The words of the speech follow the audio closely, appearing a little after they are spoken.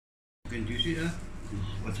Can you see that?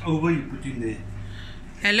 What's over you put in there?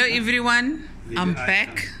 Hello everyone, I'm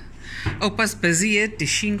back. Opa's busy here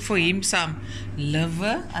dishing for him some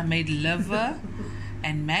liver. I made liver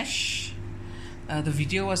and mash. The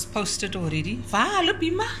video was posted already. Waar, hallo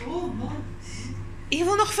Pima? Ek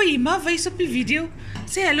wil nog vir Ima wys op die video.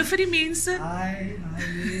 Say hello vir die mense. Hi.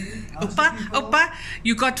 Opa,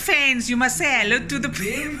 you got fans. You must say hello to the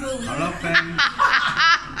people. Hello fans.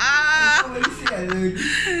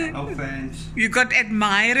 Hello fans. You got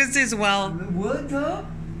admirers as well. What up?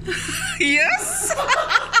 Yes.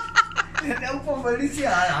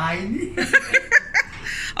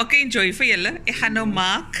 Okay, enjoy vir julle. Ek gaan nou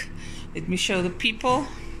maak. Let me show the people.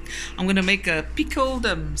 I'm going to make a pickled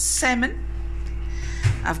salmon.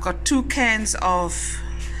 I've got 2 cans of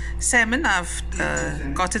salmon. I've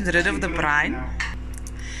gotten rid of the brine.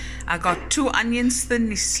 I got 2 onions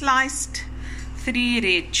thinly sliced, 3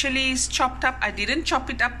 red chilies chopped up. I didn't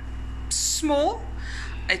chop it up small.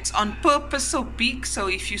 It's on purpose so big, so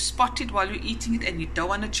if you spot it while you're eating it and you don't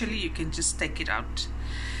want a chili, you can just take it out.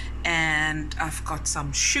 And I've got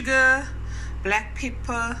some sugar, black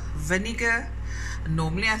pepper, vinegar.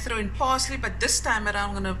 Normally I throw in parsley, but this time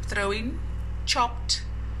around I'm going to throw in chopped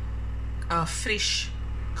fresh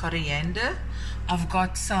coriander. I've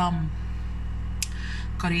got some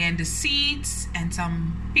coriander seeds and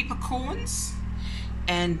some peppercorns,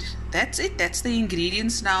 and that's it. That's the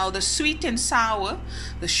ingredients. Now the sweet and sour,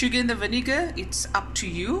 the sugar and the vinegar, it's up to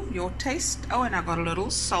you, your taste. Oh, and I got a little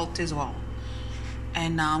salt as well.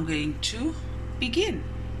 And now I'm going to begin.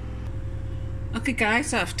 Okay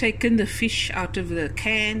guys, so I've taken the fish out of the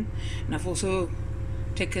can, and I've also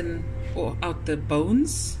taken out the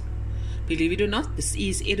bones. Believe it or not, this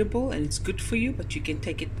is edible and it's good for you, but you can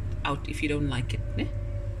take it out if you don't like it. Ne?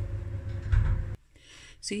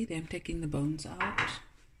 See, I'm taking the bones out.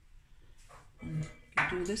 And you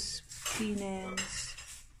do this, clean hands.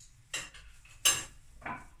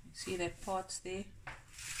 See that part's there?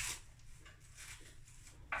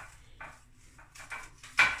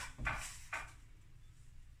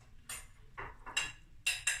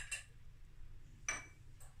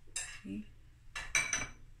 See?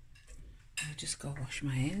 I just go wash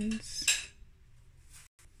my hands.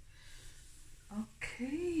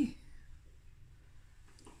 Okay.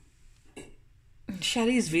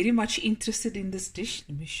 Shelly is very much interested in this dish.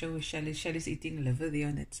 Let me show her Shelly. Shelly's eating liver there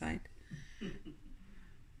on that side.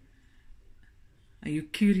 Are you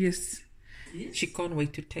curious? Yes. She can't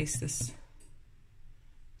wait to taste this.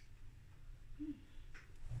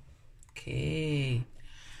 Okay.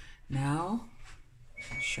 Now,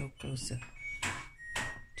 show closer.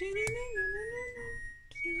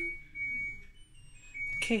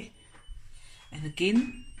 Okay, and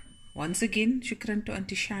again, once again, shukran to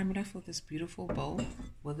Auntie Shamira for this beautiful bowl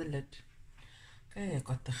with the lid. Okay, I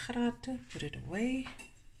got the gratin, put it away.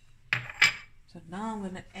 So now I'm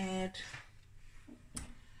going to add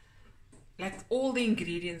like all the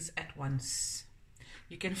ingredients at once.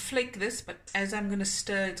 You can flake this, but as I'm going to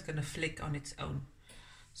stir, it's going to flake on its own.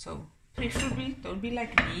 So preferably, don't be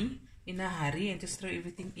like me in a hurry and just throw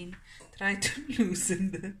everything in. Try to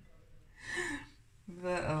loosen the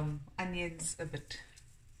onions a bit.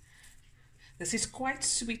 This is quite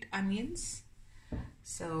sweet onions,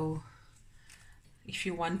 so if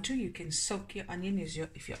you want to, you can soak your onion.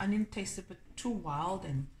 If your onion tastes a bit too wild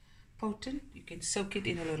and potent, you can soak it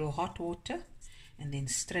in a little hot water and then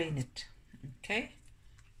strain it. Okay,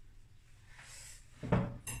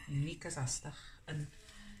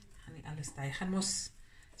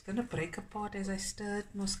 it's gonna break apart as I stir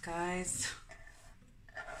it, most guys.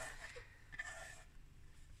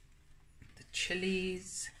 The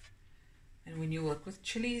chilies. And when you work with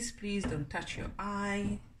chilies, please don't touch your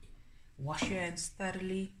eye. Wash your hands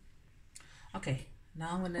thoroughly. Okay,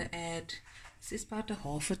 now I'm gonna add, this is about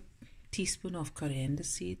 ½ teaspoon of coriander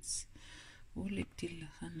seeds.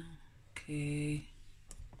 Okay.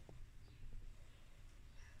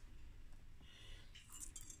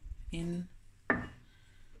 In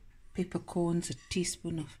peppercorns, a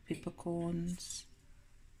teaspoon of peppercorns,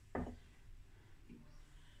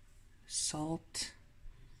 salt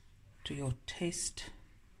to your taste,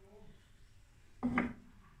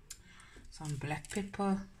 some black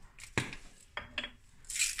pepper,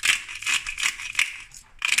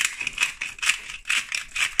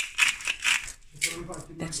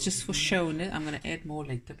 that's just for show. I'm going to add more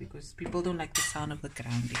later because people don't like the sound of the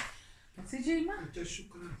grounding. What's it, Jema?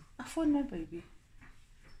 I found my baby.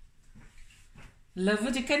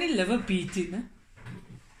 Liver, jy kan nie liver beat nie, né?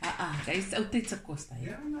 Jy is altyd se kos daai.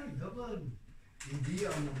 Ja, my liver. Die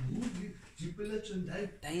aan die moed, die pellets en daai.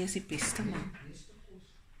 Daai is die beste man.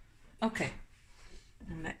 Okay.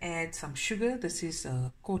 I'm going to add add some sugar. This is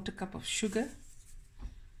a 1/4 cup of sugar.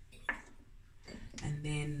 And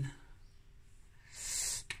then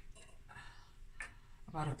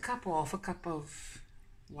about a cup or half a cup of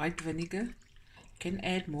white vinegar. You can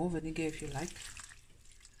add more vinegar if you like.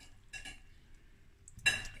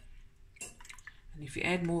 And if you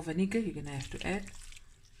add more vinegar, you're going to have to add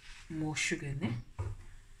more sugar in there.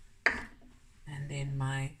 And then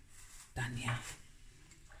my dhania.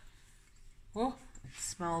 Oh, it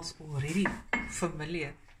smells already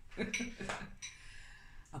familiar.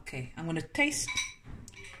 Okay, I'm going to taste,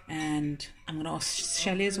 and I'm going to ask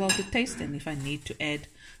Shelly as well to taste, and if I need to add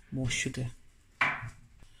more sugar.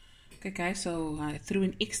 Okay guys, so I threw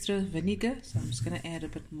in extra vinegar, so I'm just going to add a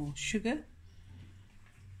bit more sugar.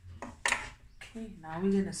 Okay, now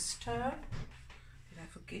we're going to stir. Did I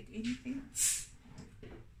forget anything?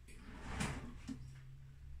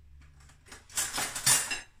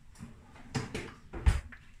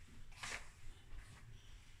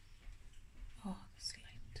 Oh, this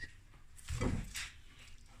light.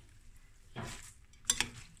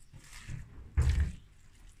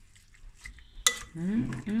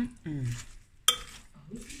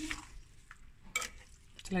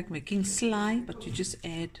 It's like making slime, but you just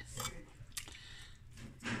add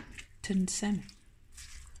tinned salmon.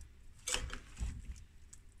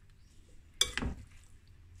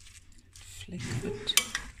 Flake of it.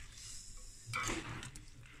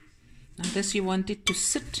 Now this, you want it to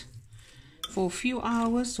sit for a few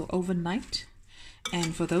hours or overnight.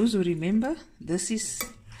 And for those who remember, this is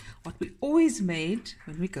what we always made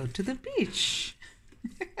when we go to the beach.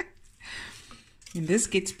 And this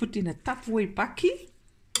gets put in a Tupperware bakkie,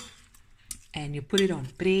 and you put it on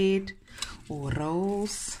bread or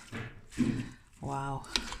rolls. Wow,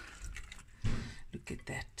 look at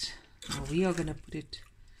that. Now we are going to put it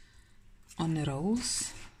on the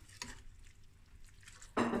rolls.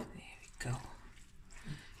 There we go.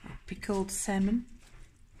 Our pickled salmon.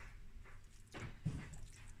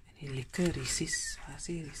 En lekker rissies. Waar is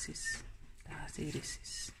die rissies? Daar is die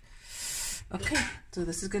rissies. Okay, so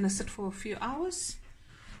this is going to sit for a few hours,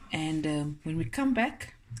 and when we come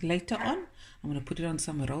back later on, I'm going to put it on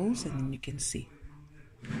some rolls, and then you can see.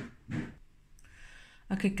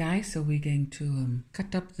 Okay guys, so we're going to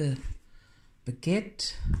cut up the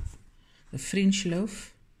baguette, the French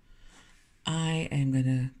loaf. I am going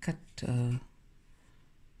to cut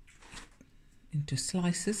into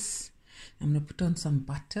slices. I'm going to put on some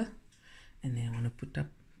butter, and then I want to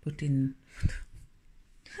put in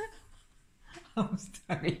I'm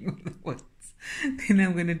starting with the words. Then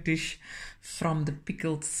I'm going to dish from the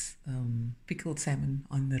pickled salmon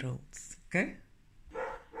on the rolls. Okay?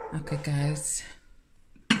 Okay, guys.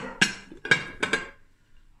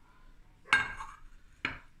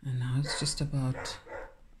 And now it's just about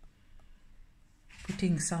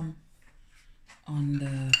putting some on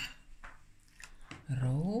the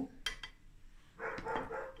roll.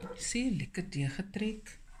 See, lekker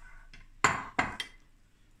deurgetrek.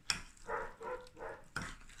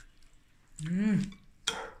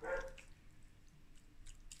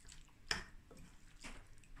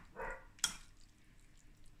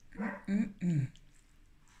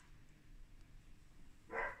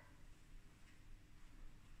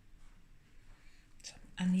 Some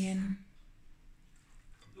onion.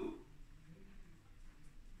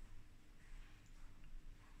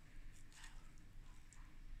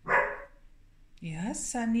 Yes,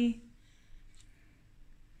 Sunny.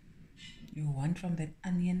 You want from that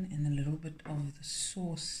onion and a little bit of the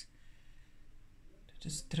sauce to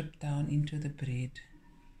just drip down into the bread.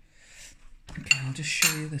 Okay, I'll just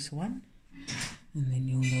show you this one, and then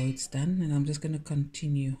you'll know it's done. And I'm just going to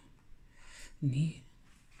continue. There we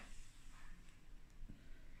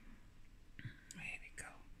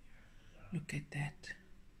go. Look at that.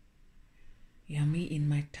 Yummy in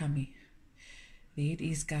my tummy. There it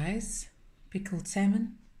is, guys. Pickled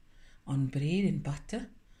salmon on bread and butter.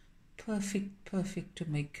 Perfect to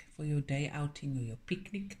make for your day outing or your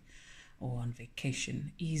picnic or on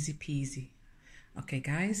vacation. Easy peasy. Okay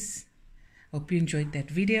guys, hope you enjoyed that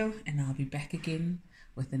video, and I'll be back again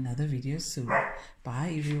with another video soon.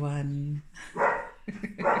 Bye everyone.